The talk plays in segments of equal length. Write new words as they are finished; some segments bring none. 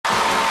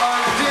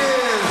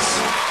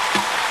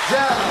Lil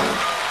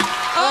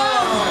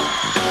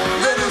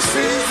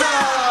Cease,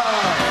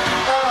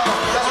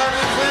 the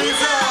honey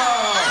pleaser,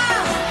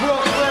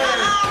 Brooklyn,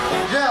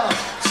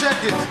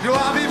 check it. Yo,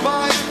 I be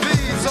buying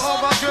beats, so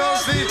all my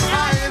girls be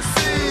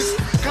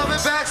INCs. Coming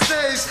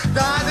backstage,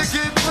 dying to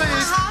get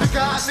pleased. You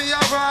got me, I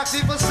rock,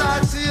 deep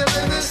aside to your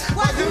limit.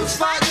 Why you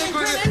spot me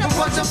grinning, a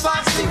bunch of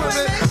foxy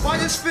women? Why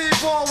you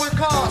speedball with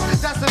cars,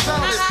 that's the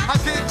valid. I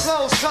get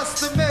close,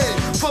 custom made,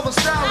 from a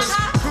stylist.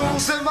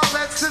 Cruise in my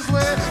Lexus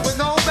land with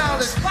no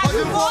balance. Why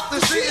you walk the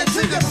street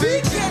until your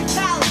feet get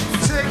talent?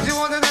 Take you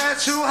on and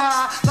at you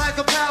high like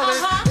a pallet.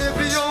 It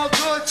be all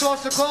good,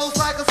 toss your clothes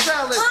like a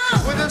salad.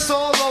 When it's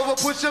all over,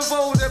 put your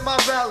vote in my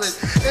ballot.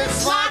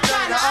 It's my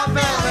diner, I'm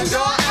Alan,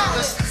 you're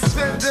Alice.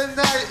 Spend the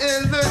night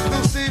in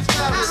Lil Cease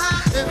Palace.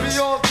 It be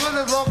all good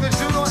as long as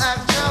you don't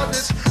act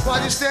childish.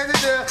 While you standing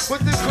there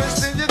with the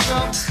crisp in your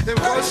gum. If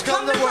worst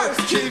come to worst,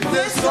 keep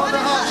this on the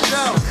hush.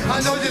 Yo, I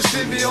know you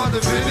see me on the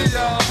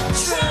video.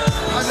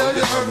 I know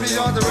you heard me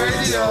on the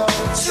radio.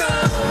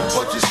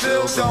 But you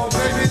still don't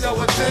pay me no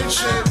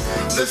attention.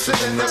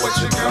 Listening to what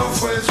your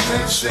girlfriend's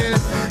mention.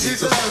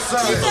 He's a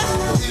outside,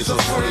 he's a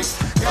freak.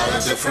 Got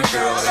a different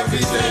girl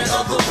every day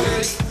of the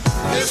week.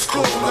 It's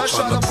cool, I'm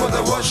trying to put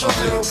a rush on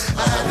you.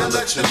 I had to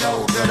let you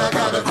know that I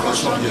got a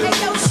crush on you. Hey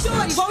yo,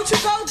 shorty, won't you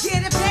go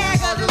get a bag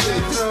of the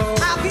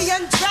loot? I'll be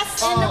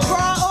undressed in the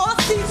bra or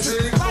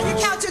see-through. While you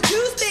count your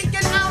dues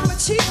thinking I'ma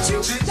cheat you.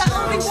 The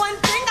only one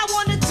thing I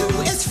wanna do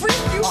is freak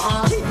you.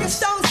 Keep your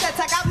stone sets,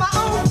 I got my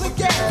own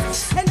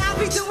baguette. And I'll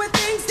be doing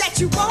things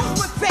that you won't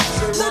regret.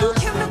 Lil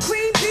Kim the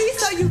queen bee,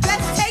 so you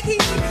best take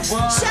heed.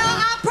 Shall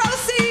I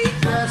proceed?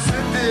 Yes,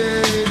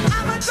 indeed.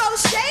 I'ma throw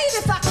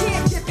shade if I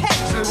can't get paid.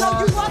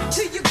 Blow you up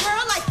to your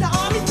girl like the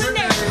army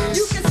grenade.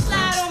 You can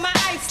slide on my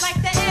ice like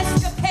the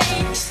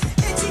escapade.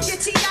 Itchy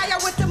gitchy yaya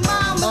with the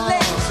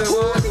marmalade.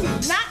 Who me,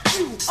 not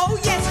you. Oh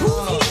yes, who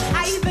he?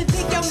 I even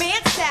dig your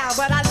man style,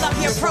 but I love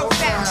your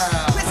profile.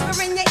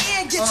 Whisper in your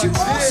ear, get you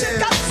all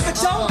shook up, but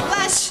don't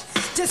blush.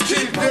 Just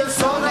keep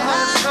this on the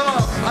hush.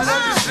 I know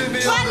you see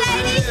me on the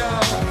video.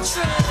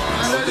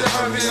 I know you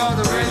heard me on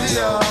the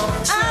radio.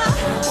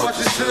 But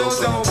you still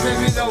don't pay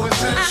me no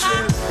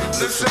attention.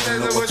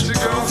 Listening to what your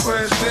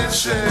girlfriend's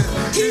mention.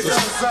 He's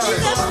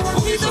outside,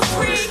 he's a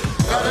freak.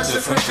 Got a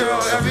different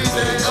girl every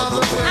day of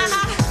the week.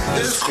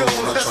 It's cool,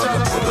 I'm trying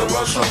to put a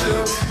rush on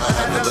you. I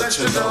had to let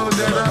you know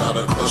that I got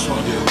a crush on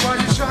you. Why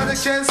you trying to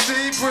catch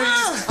sea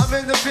breeze? I'm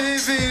in the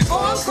PVs,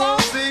 all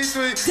across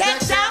C3.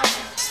 Decked out.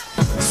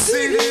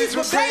 CDs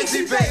with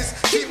crazy bass,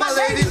 keep my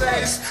lady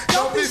lace.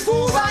 Don't be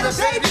fooled by the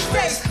baby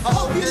face. I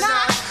hope you're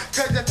not,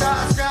 cause your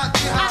thighs got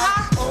me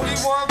high. Only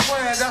one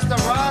plan, that's the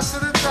rise to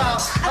the top.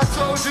 I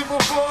told you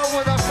before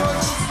when I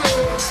first was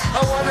through,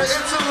 I want an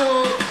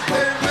interlude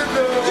in the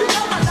nude. You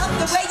know I love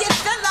the way you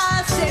fill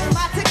us. Sip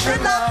my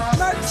tequila,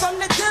 Merc from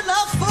the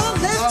dealer, full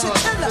live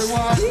chinchilla.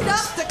 Heat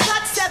up the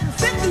clutch,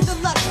 750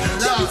 deluxe.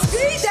 Give me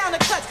speed down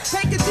the clutch,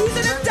 make it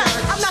easy to duck.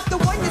 I'm not the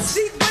one you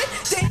sleep with,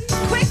 they eat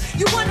quick.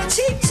 You want a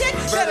cheap chick?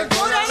 Better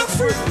go down the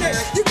fruit neck.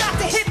 You got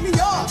to hit me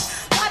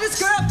off. Buy this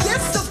girl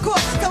gifts, of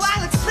course, so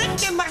I look slick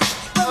in my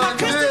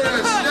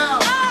Christmas hood.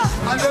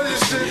 I know you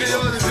see me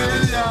on the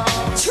video.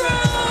 True.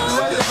 I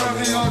know you heard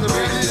me on the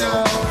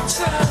radio.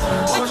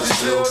 But you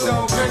still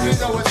don't pay me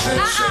no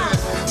attention.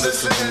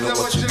 Listening to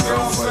what your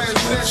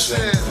girlfriend's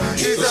mention.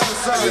 He's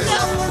outside,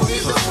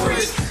 he's a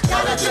freak.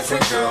 Got a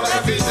different girl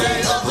every day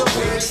of the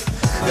week.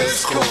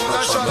 It's cool,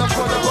 I'm trying to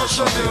put a rush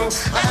on you.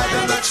 I had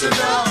to let you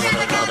know that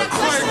I got a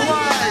crush on you.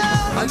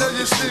 I know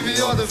you see me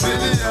on the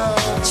video.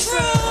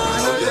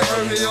 I know you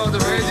heard me on the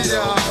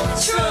radio.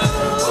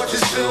 But you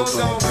still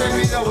don't pay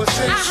me no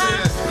attention.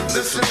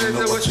 Listening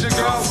to what your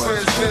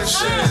girlfriend's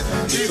mention.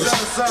 He's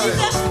outside,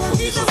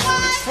 He's a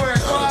wife.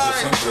 Frank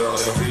White,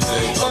 every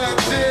day.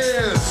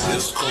 this.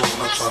 It's cool,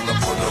 I'm trying to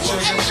put a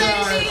rush on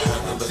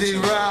you.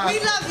 D-Rock. We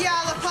love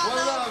y'all, Apollo.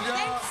 I love you.